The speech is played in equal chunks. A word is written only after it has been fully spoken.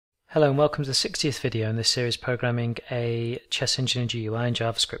Hello and welcome to the 60th video in this series programming a chess engine in GUI in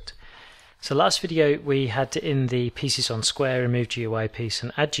JavaScript. So last video we had in the pieces on square remove GUI piece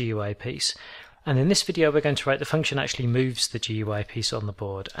and add GUI piece, and in this video we're going to write the function that actually moves the GUI piece on the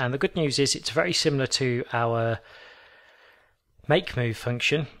board. And the good news is it's very similar to our make move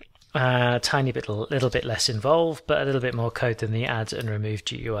function, a little bit less involved, but a little bit more code than the add and remove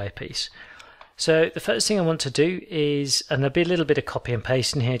GUI piece. So the first thing I want to do is, and there'll be a little bit of copy and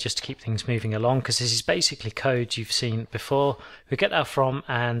paste in here just to keep things moving along, because this is basically code you've seen before. We get our from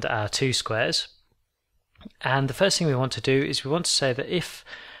and our to squares. And the first thing we want to do is we want to say that if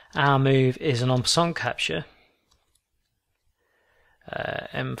our move is an en passant capture,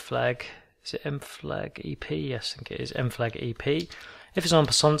 mflag, is it mflag EP? Yes, I think it is mflag EP. If it's an en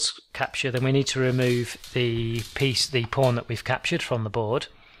passant capture, then we need to remove the pawn that we've captured from the board.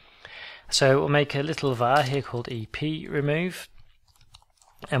 So we'll make a little var here called EP remove,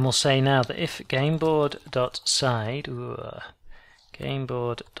 and we'll say now that if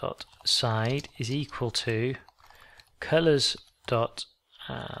gameboard.side is equal to colors dot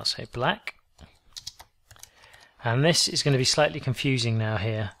I'll say black, and this is going to be slightly confusing now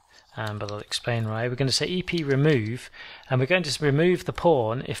here, but I'll explain why. We're going to say EP remove, and we're going to remove the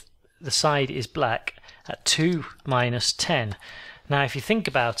pawn if the side is black at 2 minus 10. Now if you think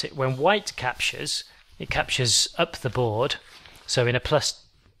about it, when white captures, it captures up the board, so in a plus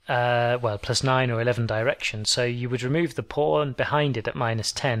 9 or 11 direction, so you would remove the pawn behind it at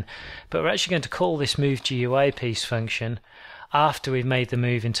minus 10, but we're actually going to call this move GUI piece function after we've made the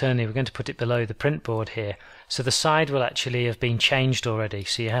move internally. We're going to put it below the print board here, so the side will actually have been changed already,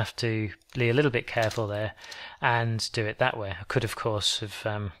 so you have to be a little bit careful there and do it that way. I could of course have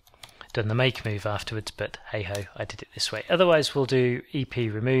done the make move afterwards, but hey ho, I did it this way. Otherwise we'll do EP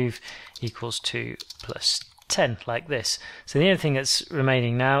remove equals 2 plus 10 like this. So the only thing that's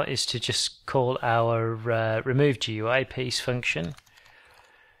remaining now is to just call our remove GUI piece function.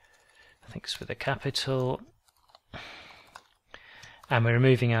 I think it's with a capital, and we're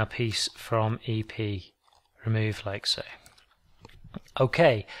removing our piece from EP remove like so.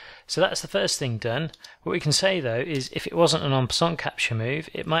 Okay, so that's the first thing done. What we can say though is if it wasn't an en passant capture move,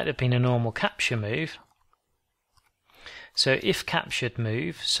 it might have been a normal capture move. So if captured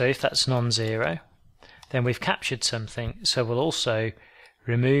move, so if that's non-zero, then we've captured something, so we'll also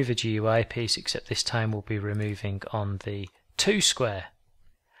remove a GUI piece, except this time we'll be removing on the to square.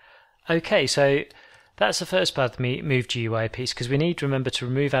 Okay, so that's the first part of the move GUI piece, because we need to remember to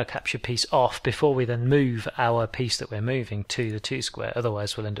remove our capture piece off before we then move our piece that we're moving to the to square,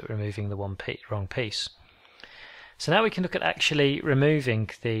 otherwise we'll end up removing the wrong piece. So now we can look at actually moving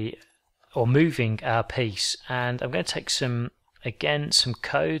our piece, and I'm going to take some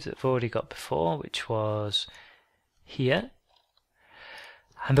code that I've already got before, which was here.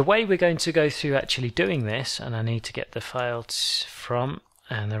 And the way we're going to go through actually doing this, and I need to get the file from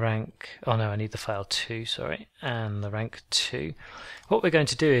and the rank, oh no, I need the file 2, sorry, and the rank 2. What we're going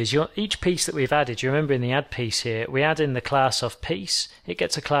to do is each piece that we've added, you remember in the add piece here, we add in the class of piece, it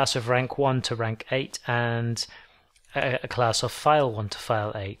gets a class of rank 1 to rank 8, and a class of file 1 to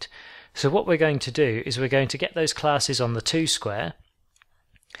file 8. So what we're going to do is we're going to get those classes on the to square.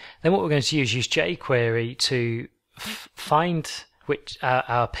 Then what we're going to use jQuery to find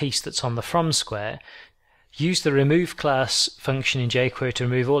our piece that's on the from square, use the remove class function in jQuery to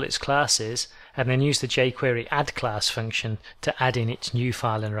remove all its classes, and then use the jQuery add class function to add in its new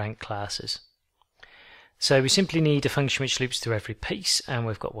file and rank classes. So we simply need a function which loops through every piece, and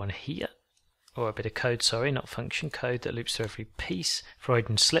we've got one here, or a bit of code, sorry, not function, code that loops through every piece,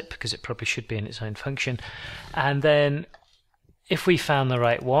 Freudian slip, because it probably should be in its own function. And then if we found the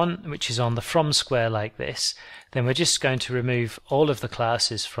right one, which is on the from square like this, then we're just going to remove all of the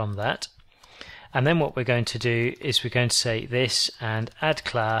classes from that. And then what we're going to do is we're going to say this and add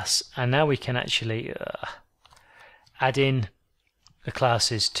class, and now we can actually add in the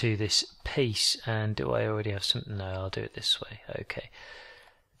classes to this piece. And do I already have something? No, I'll do it this way. Okay,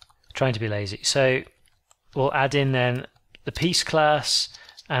 trying to be lazy. So we'll add in then the piece class,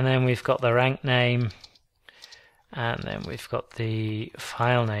 and then we've got the rank name, and then we've got the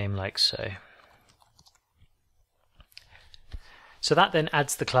file name like so. So that then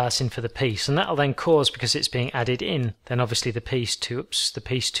adds the class in for the piece, and that'll then cause, because it's being added in, then obviously the piece to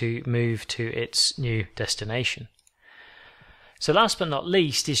move to its new destination. So last but not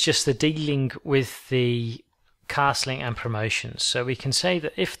least is just the dealing with the castling and promotions. So we can say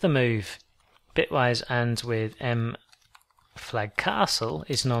that if the move bitwise and with mflag castle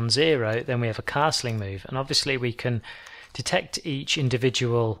is non-zero, then we have a castling move, and obviously we can detect each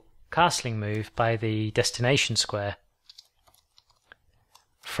individual castling move by the destination square.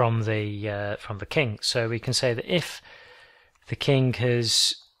 from the king. So we can say that if the king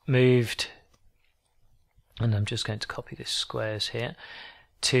has moved, and I'm just going to copy this squares here,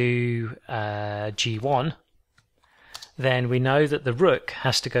 to G1, then we know that the rook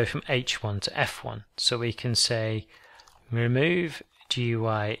has to go from H1 to F1. So we can say remove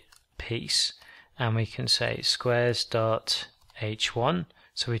GUI piece, and we can say squares dot H1.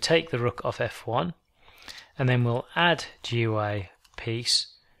 So we take the rook off F1, and then we'll add GUI piece,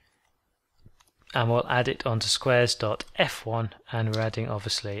 and we'll add it onto squares dot F1, and we're adding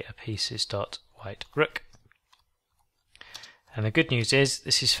obviously a pieces dot white rook. And the good news is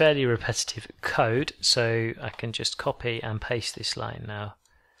this is fairly repetitive code, so I can just copy and paste this line now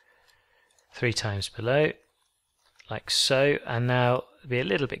 3 times below, like so. And now be a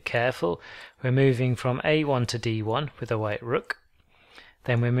little bit careful. We're moving from A1 to D1 with a white rook.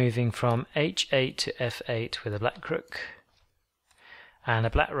 Then we're moving from H8 to F8 with a black rook. And a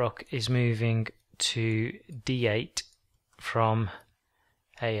black rook is moving to D8 from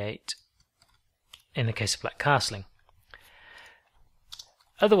A8 in the case of black castling.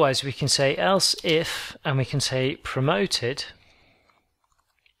 Otherwise we can say else if, and we can say promoted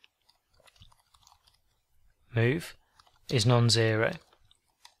move is non-zero.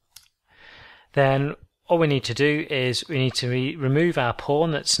 Then all we need to do is we need to remove our pawn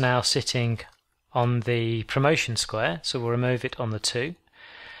that's now sitting on the promotion square, so we'll remove it on the 2,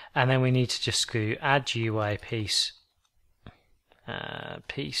 and then we need to just go add GUI piece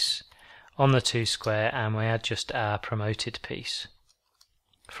on the 2 square, and we add just our promoted piece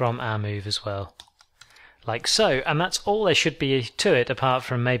from our move as well, like so. And that's all there should be to it, apart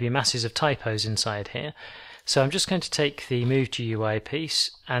from maybe masses of typos inside here. So I'm just going to take the move GUI piece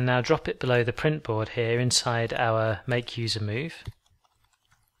and now drop it below the print board here inside our make user move,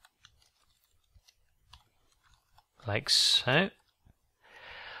 like so.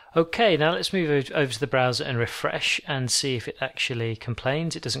 Okay, now let's move over to the browser and refresh and see if it actually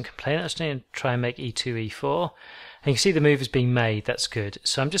complains. It doesn't complain. Let's try and make E2, E4. And you can see the move is being made. That's good.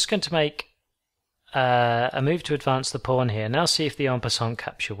 So I'm just going to make a move to advance the pawn here. Now see if the en passant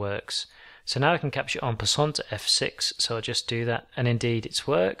capture works. So now I can capture en passant to F6. So I'll just do that. And indeed it's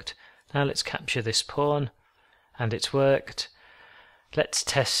worked. Now let's capture this pawn. And it's worked. Let's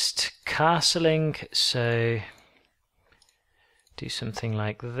test castling. So do something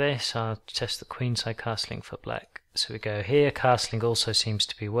like this. I'll test the queenside castling for black. So we go here. Castling also seems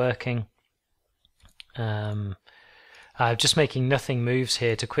to be working. I'm just making nothing moves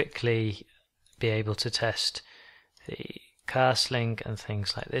here to quickly be able to test the castling and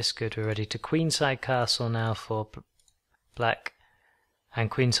things like this. Good, we're ready to queenside castle now for black,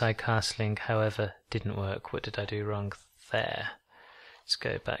 and queenside castling, however, didn't work. What did I do wrong there? Let's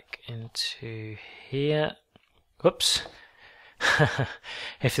go back into here. Whoops.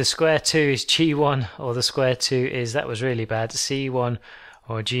 If the square 2 is G1 or the square 2 is, that was really bad, C1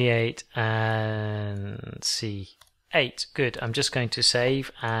 or G8 and C8. Good. I'm just going to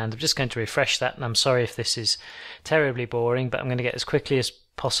save and I'm just going to refresh that, and I'm sorry if this is terribly boring, but I'm going to get as quickly as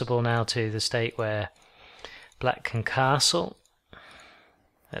possible now to the state where black can castle,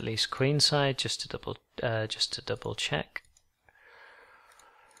 at least queenside, just to double check.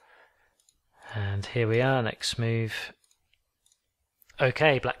 And here we are, next move.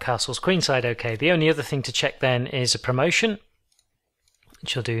 Okay, black castles queenside. Okay, the only other thing to check then is a promotion,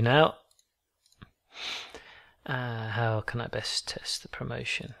 which I'll do now. How can I best test the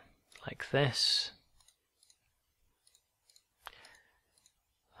promotion? Like this.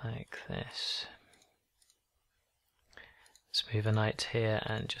 Like this. Let's move a knight here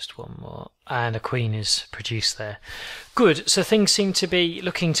and just one more. And a queen is produced there. Good, so things seem to be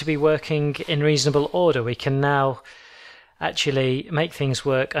looking to be working in reasonable order. We can now actually make things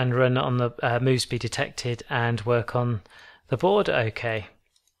work and run on the moves be detected and work on the board okay.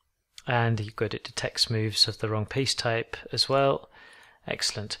 And good, it detects moves of the wrong piece type as well.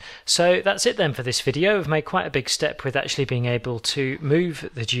 Excellent. So that's it then for this video. We've made quite a big step with actually being able to move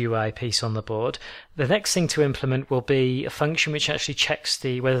the GUI piece on the board. The next thing to implement will be a function which actually checks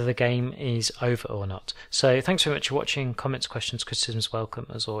whether the game is over or not. So thanks very much for watching. Comments, questions, criticisms welcome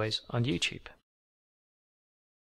as always on YouTube.